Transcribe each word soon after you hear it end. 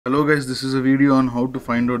Hello guys, this is a video on how to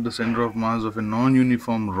find out the center of mass of a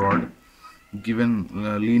non-uniform rod given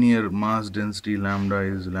linear mass density lambda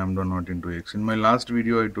is lambda naught into x. In my last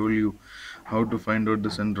video I told you how to find out the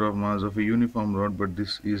center of mass of a uniform rod, but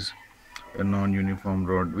this is a non-uniform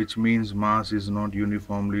rod, which means mass is not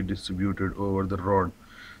uniformly distributed over the rod.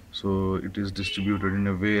 So it is distributed in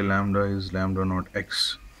a way lambda is lambda naught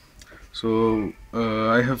x. So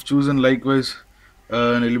I have chosen likewise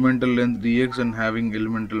an elemental length dx and having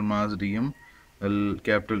elemental mass dm.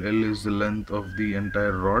 Capital L is the length of the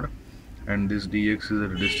entire rod, and this dx is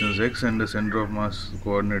at a distance x, and the center of mass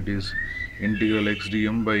coordinate is integral x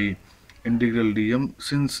dm by integral dm.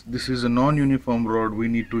 Since this is a non-uniform rod, we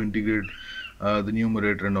need to integrate the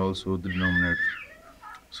numerator and also the denominator.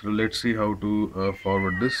 So let's see how to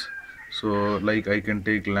forward this. So like I can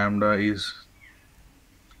take lambda is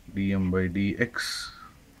dm by dx,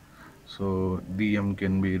 so dm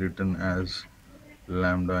can be written as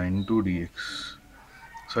lambda into dx.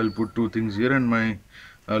 So I'll put two things here, and my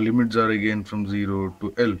limits are again from 0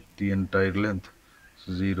 to L, the entire length.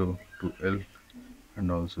 So 0 to L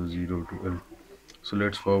and also 0 to L. So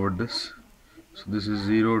let's forward this. So this is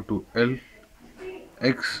 0 to L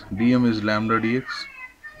x, dm is lambda dx,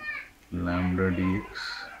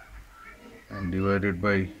 and divided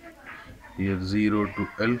by here 0 to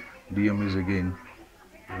L, dm is again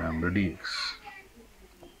lambda dx.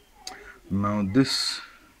 Now this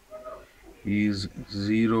is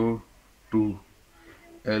 0 to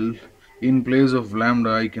L. In place of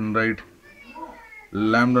lambda I can write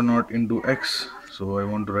lambda naught into x. So I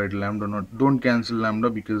want to write lambda naught. Don't cancel lambda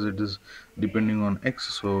because it is depending on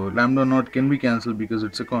x. So lambda naught can be cancelled because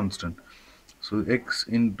it's a constant. So x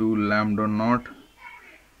into lambda naught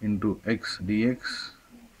into x dx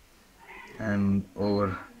and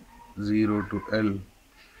over 0 to L,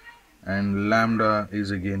 and lambda is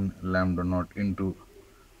again lambda naught into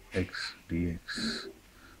x dx.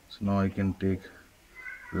 So now I can take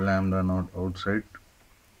lambda naught outside,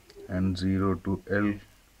 and 0 to L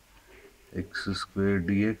x square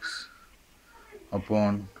dx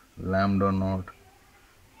upon lambda naught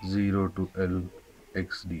 0 to L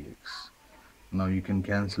x dx. Now you can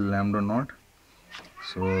cancel lambda naught.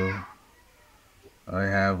 So I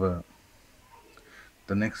have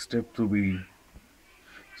the next step to be,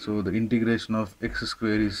 so the integration of x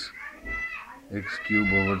square is x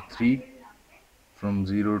cube over 3 from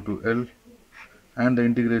 0 to L, and the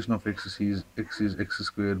integration of x is x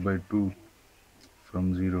square by 2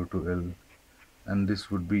 from 0 to L, and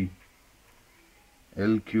this would be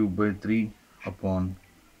L cube by 3 upon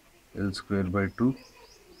L square by 2.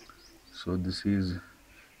 So this is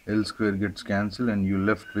L square gets cancelled and you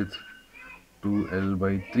left with 2L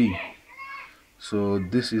by 3. So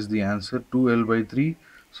this is the answer, 2L by 3.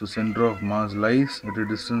 So center of mass lies at a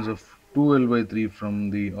distance of 2L by 3 from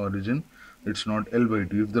the origin. It's not L by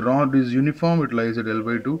 2. If the rod is uniform, it lies at L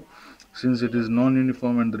by 2. Since it is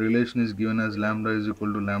non-uniform and the relation is given as lambda is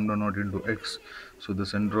equal to lambda naught into x, so the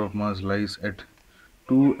center of mass lies at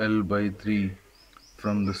 2L by 3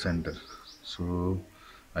 from the center. So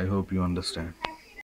I hope you understand.